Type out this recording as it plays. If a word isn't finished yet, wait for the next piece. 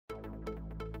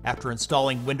After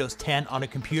installing Windows 10 on a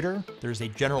computer, there's a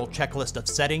general checklist of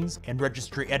settings and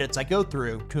registry edits I go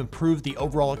through to improve the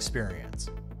overall experience.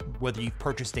 Whether you've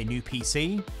purchased a new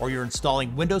PC or you're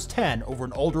installing Windows 10 over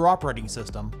an older operating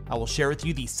system, I will share with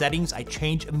you the settings I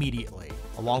change immediately,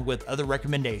 along with other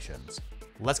recommendations.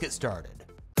 Let's get started.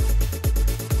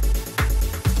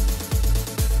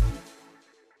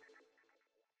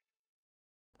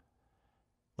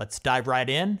 Let's dive right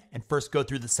in and first go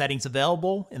through the settings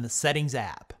available in the Settings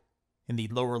app. In the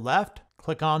lower left,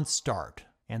 click on Start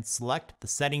and select the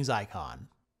Settings icon.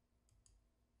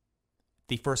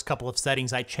 The first couple of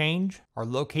settings I change are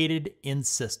located in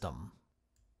System.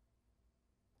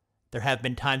 There have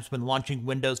been times when launching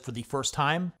Windows for the first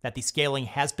time that the scaling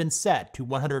has been set to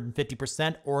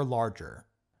 150% or larger.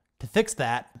 To fix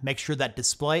that, make sure that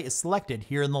Display is selected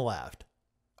here in the left.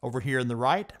 Over here in the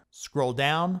right, scroll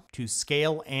down to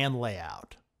Scale and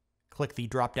Layout. Click the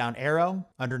drop-down arrow.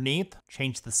 Underneath,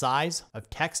 change the size of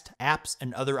text, apps,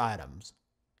 and other items.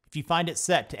 If you find it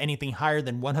set to anything higher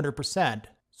than 100%,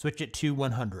 switch it to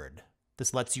 100.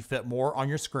 This lets you fit more on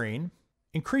your screen.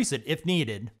 Increase it, if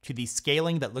needed, to the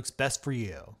scaling that looks best for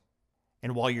you.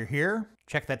 And while you're here,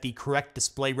 check that the correct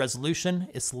display resolution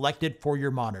is selected for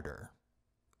your monitor.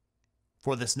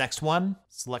 For this next one,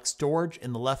 select Storage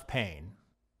in the left pane.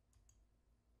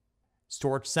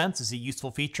 Storage Sense is a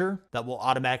useful feature that will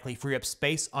automatically free up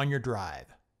space on your drive.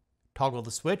 Toggle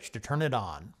the switch to turn it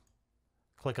on.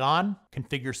 Click on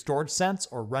Configure Storage Sense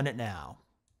or run it now.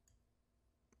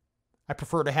 I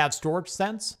prefer to have Storage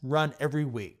Sense run every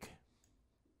week.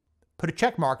 Put a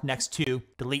check mark next to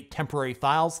Delete temporary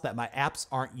files that my apps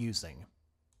aren't using.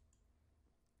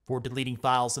 For deleting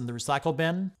files in the recycle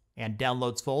bin and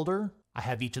Downloads folder, I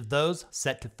have each of those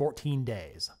set to 14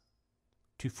 days.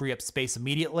 To free up space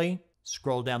immediately,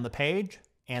 scroll down the page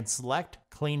and select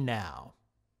Clean Now.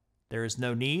 There is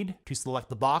no need to select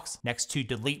the box next to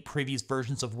Delete previous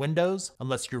versions of Windows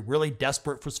unless you're really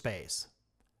desperate for space.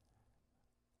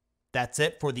 That's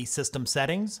it for the system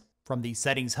settings. From the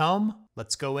Settings home,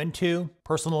 let's go into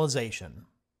Personalization.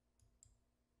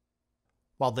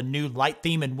 While the new light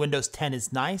theme in Windows 10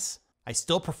 is nice, I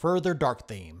still prefer their dark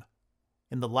theme.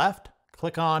 In the left,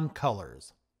 click on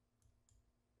Colors.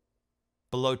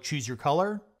 Below Choose Your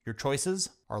Color, your choices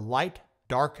are Light,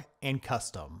 Dark, and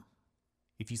Custom.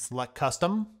 If you select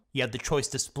Custom, you have the choice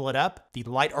to split up the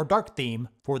light or dark theme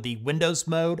for the Windows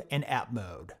mode and app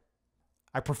mode.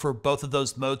 I prefer both of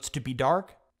those modes to be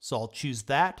dark, so I'll choose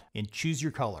that and Choose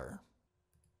Your Color.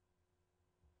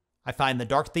 I find the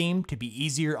dark theme to be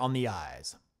easier on the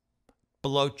eyes.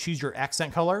 Below Choose Your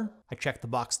Accent Color, I check the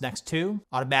box next to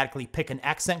automatically pick an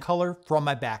accent color from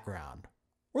my background.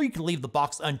 Or you can leave the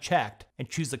box unchecked and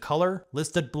choose the color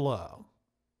listed below.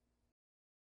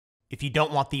 If you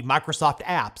don't want the Microsoft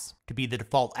apps to be the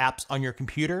default apps on your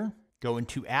computer, go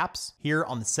into Apps here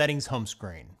on the Settings home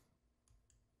screen.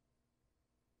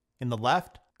 In the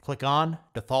left, click on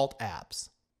Default Apps.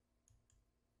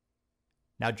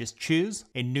 Now just choose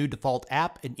a new default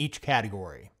app in each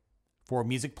category. For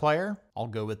music player, I'll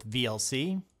go with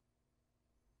VLC.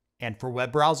 And for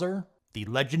web browser, the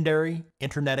legendary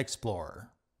Internet Explorer.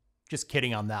 Just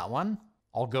kidding on that one.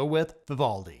 I'll go with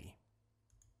Vivaldi.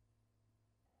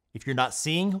 If you're not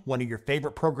seeing one of your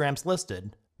favorite programs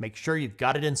listed, make sure you've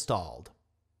got it installed.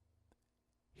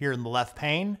 Here in the left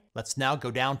pane, let's now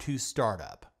go down to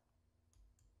Startup.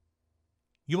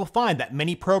 You will find that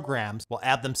many programs will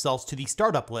add themselves to the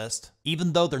startup list,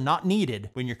 even though they're not needed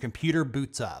when your computer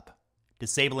boots up.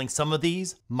 Disabling some of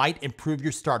these might improve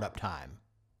your startup time.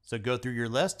 So go through your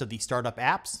list of the startup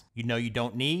apps you know you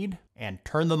don't need and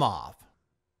turn them off.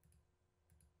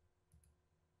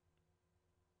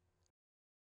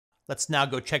 Let's now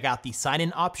go check out the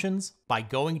sign-in options by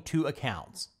going to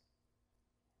Accounts.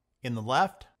 In the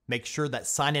left, make sure that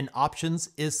Sign-in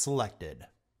Options is selected.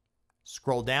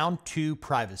 Scroll down to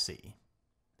Privacy.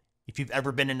 If you've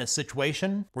ever been in a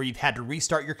situation where you've had to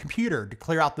restart your computer to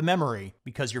clear out the memory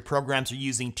because your programs are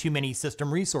using too many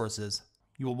system resources,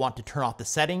 you will want to turn off the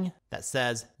setting that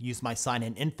says Use my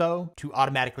sign-in info to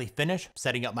automatically finish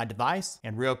setting up my device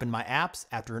and reopen my apps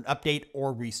after an update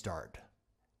or restart.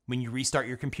 When you restart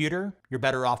your computer, you're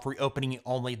better off reopening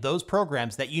only those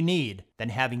programs that you need than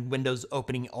having Windows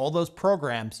opening all those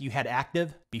programs you had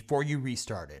active before you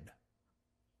restarted.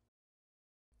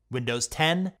 Windows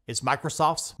 10 is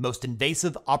Microsoft's most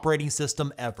invasive operating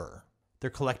system ever. They're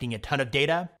collecting a ton of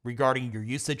data regarding your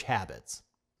usage habits.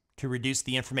 To reduce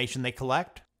the information they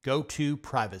collect, go to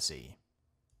Privacy.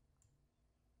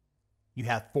 You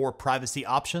have 4 privacy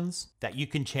options that you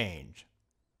can change.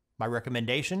 My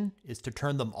recommendation is to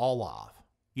turn them all off.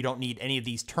 You don't need any of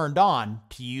these turned on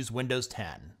to use Windows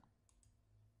 10.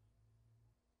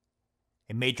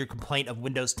 A major complaint of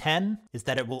Windows 10 is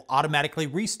that it will automatically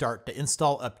restart to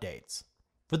install updates.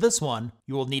 For this one,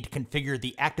 you will need to configure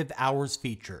the Active Hours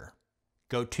feature.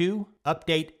 Go to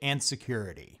Update and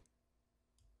Security.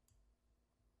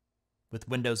 With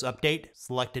Windows Update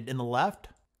selected in the left,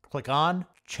 click on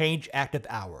Change Active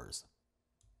Hours.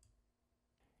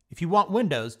 If you want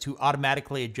Windows to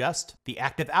automatically adjust the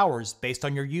active hours based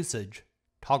on your usage,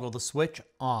 toggle the switch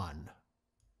on.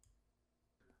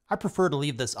 I prefer to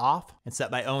leave this off and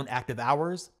set my own active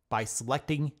hours by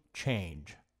selecting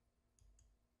Change.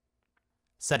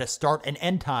 Set a start and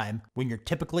end time when you're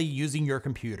typically using your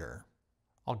computer.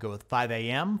 I'll go with 5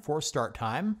 a.m. for start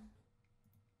time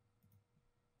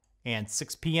and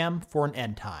 6 p.m. for an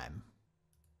end time.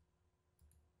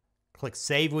 Click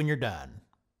Save when you're done.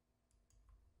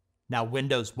 Now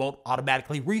Windows won't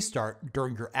automatically restart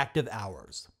during your active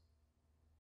hours.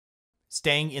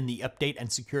 Staying in the Update and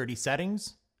Security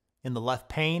settings, in the left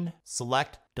pane,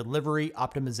 select Delivery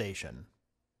Optimization.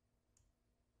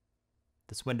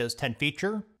 This Windows 10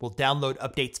 feature will download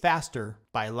updates faster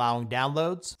by allowing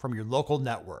downloads from your local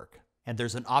network, and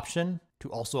there's an option to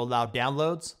also allow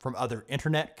downloads from other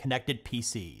internet-connected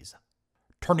PCs.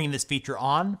 Turning this feature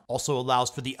on also allows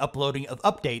for the uploading of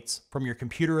updates from your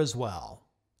computer as well.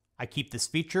 I keep this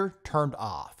feature turned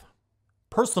off.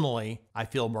 Personally, I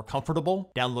feel more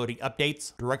comfortable downloading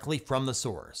updates directly from the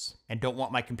source and don't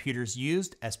want my computers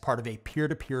used as part of a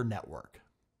peer-to-peer network.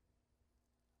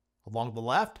 Along the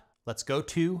left, let's go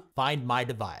to Find My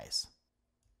Device.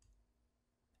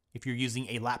 If you're using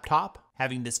a laptop,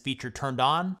 having this feature turned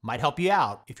on might help you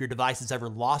out if your device is ever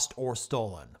lost or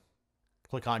stolen.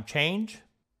 Click on Change,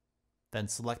 then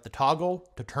select the toggle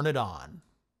to turn it on.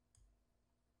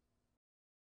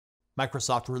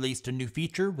 Microsoft released a new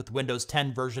feature with Windows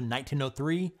 10 version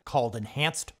 1903 called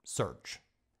Enhanced Search.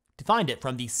 To find it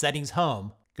from the Settings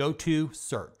home, go to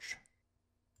Search.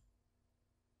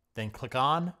 Then click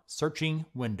on Searching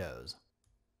Windows.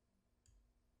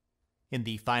 In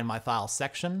the Find My Files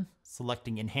section,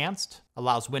 selecting Enhanced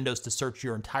allows Windows to search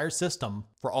your entire system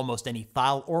for almost any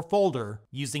file or folder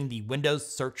using the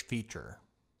Windows Search feature.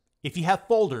 If you have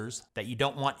folders that you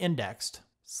don't want indexed,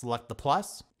 select the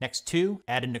plus next to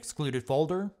Add an Excluded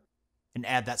Folder and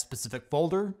add that specific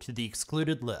folder to the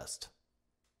excluded list.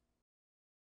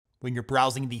 When you're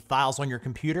browsing the files on your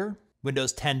computer,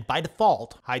 Windows 10 by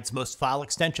default hides most file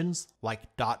extensions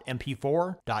like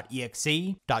 .mp4,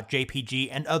 .exe, .jpg,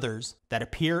 and others that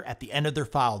appear at the end of their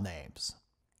file names.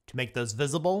 To make those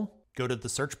visible, go to the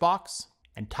search box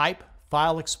and type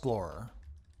File Explorer.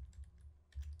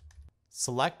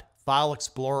 Select File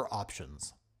Explorer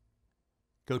Options.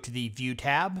 Go to the View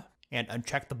tab and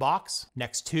uncheck the box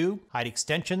next to Hide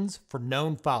Extensions for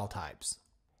known file types.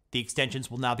 The extensions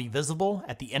will now be visible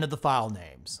at the end of the file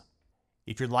names.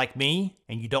 If you're like me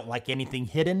and you don't like anything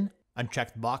hidden,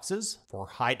 uncheck the boxes for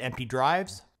Hide Empty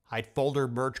Drives, Hide Folder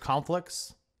Merge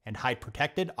Conflicts, and Hide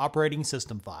Protected Operating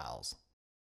System Files.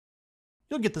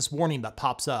 You'll get this warning that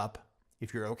pops up.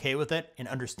 If you're okay with it and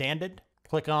understand it,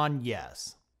 click on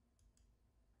Yes.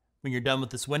 When you're done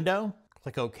with this window,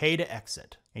 click OK to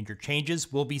exit, and your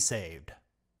changes will be saved.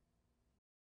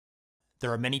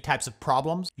 There are many types of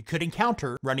problems you could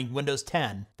encounter running Windows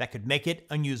 10 that could make it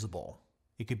unusable.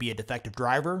 It could be a defective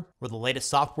driver or the latest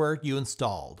software you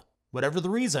installed. Whatever the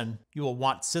reason, you will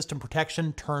want system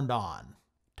protection turned on.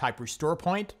 Type Restore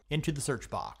Point into the search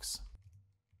box.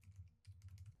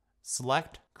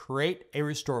 Select Create a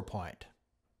Restore Point.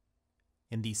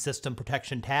 In the System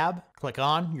Protection tab, click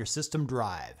on your system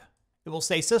drive. It will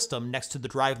say System next to the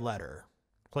drive letter.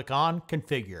 Click on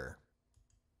Configure.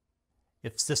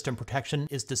 If system protection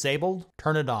is disabled,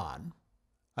 turn it on.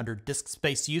 Under Disk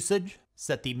Space Usage,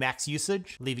 set the max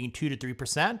usage, leaving 2 to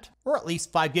 3%, or at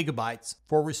least 5 GB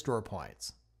for restore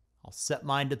points. I'll set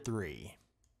mine to 3.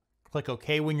 Click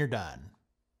OK when you're done.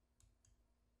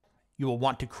 You will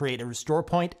want to create a restore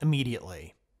point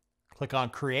immediately. Click on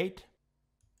Create,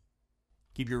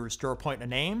 give your restore point a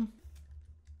name,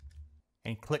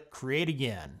 and click Create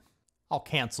again. I'll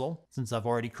cancel since I've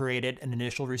already created an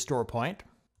initial restore point.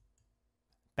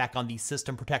 Back on the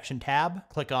System Protection tab,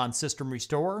 click on System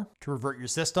Restore to revert your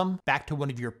system back to one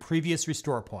of your previous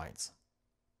restore points.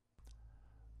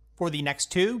 For the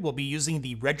next two, we'll be using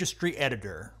the Registry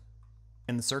editor.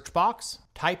 In the search box,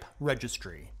 type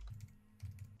Registry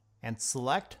and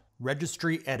select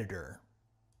Registry Editor.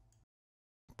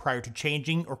 Prior to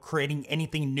changing or creating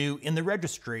anything new in the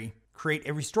registry, create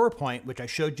a restore point, which I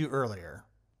showed you earlier.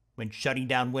 When shutting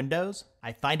down Windows,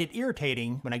 I find it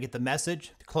irritating when I get the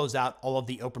message to close out all of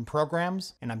the open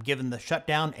programs and I'm given the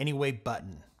Shutdown Anyway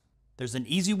button. There's an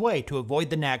easy way to avoid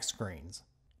the nag screens.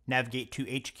 Navigate to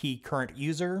HKey Current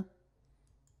User,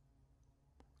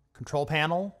 Control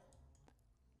Panel,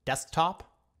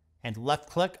 Desktop, and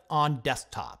left-click on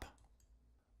Desktop.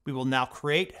 We will now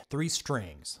create 3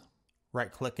 strings.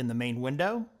 Right-click in the main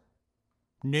window,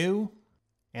 New,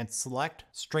 and select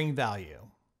String Value.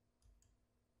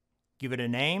 Give it a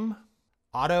name,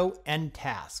 Auto End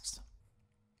Tasks.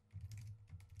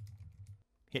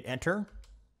 Hit Enter.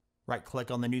 Right-click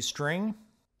on the new string,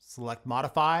 select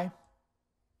Modify,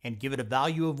 and give it a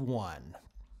value of 1.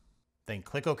 Then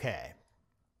click OK.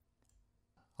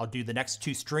 I'll do the next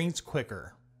 2 strings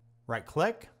quicker.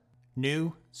 Right-click,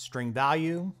 New, String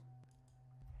Value,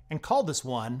 and call this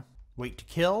one Wait to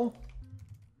Kill,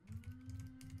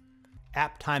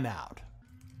 App Timeout.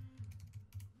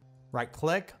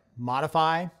 Right-click,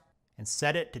 Modify, and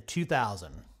set it to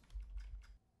 2000.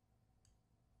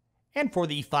 And for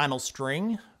the final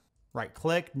string,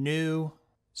 right-click, New,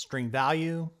 String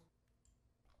Value,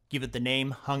 give it the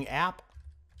name Hung App,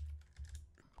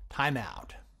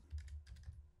 Timeout.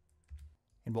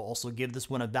 And we'll also give this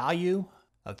one a value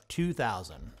of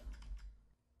 2000.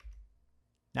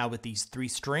 Now with these 3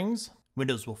 strings,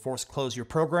 Windows will force close your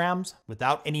programs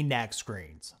without any nag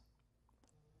screens.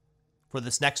 For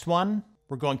this next one,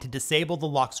 we're going to disable the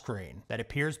lock screen that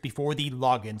appears before the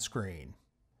login screen.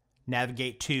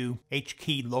 Navigate to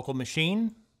HKey Local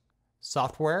Machine,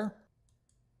 Software,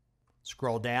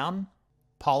 scroll down,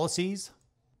 Policies,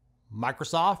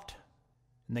 Microsoft,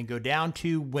 and then go down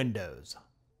to Windows.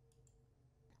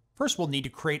 First, we'll need to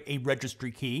create a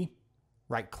registry key.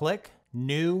 Right-click,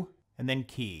 New, and then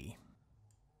Key.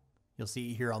 You'll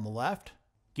see it here on the left.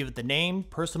 Give it the name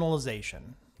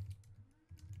Personalization.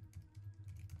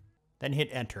 Then hit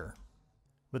Enter.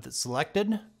 With it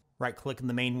selected, right-click in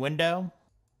the main window,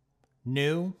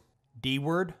 New,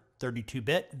 DWORD,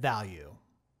 32-bit value.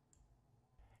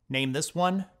 Name this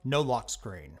one No Lock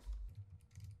Screen.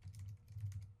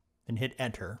 Then hit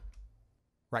Enter.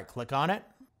 Right-click on it,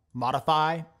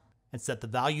 modify, and set the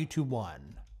value to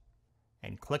 1.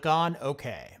 And click on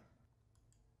OK.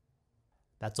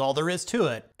 That's all there is to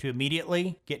it to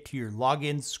immediately get to your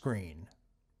login screen.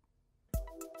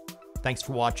 Thanks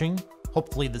for watching.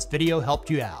 Hopefully this video helped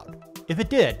you out. If it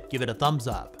did, give it a thumbs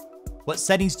up. What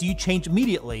settings do you change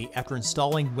immediately after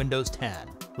installing Windows 10?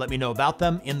 Let me know about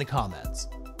them in the comments.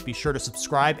 Be sure to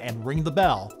subscribe and ring the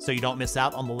bell so you don't miss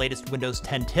out on the latest Windows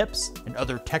 10 tips and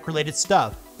other tech-related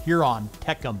stuff here on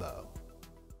Tech Gumbo.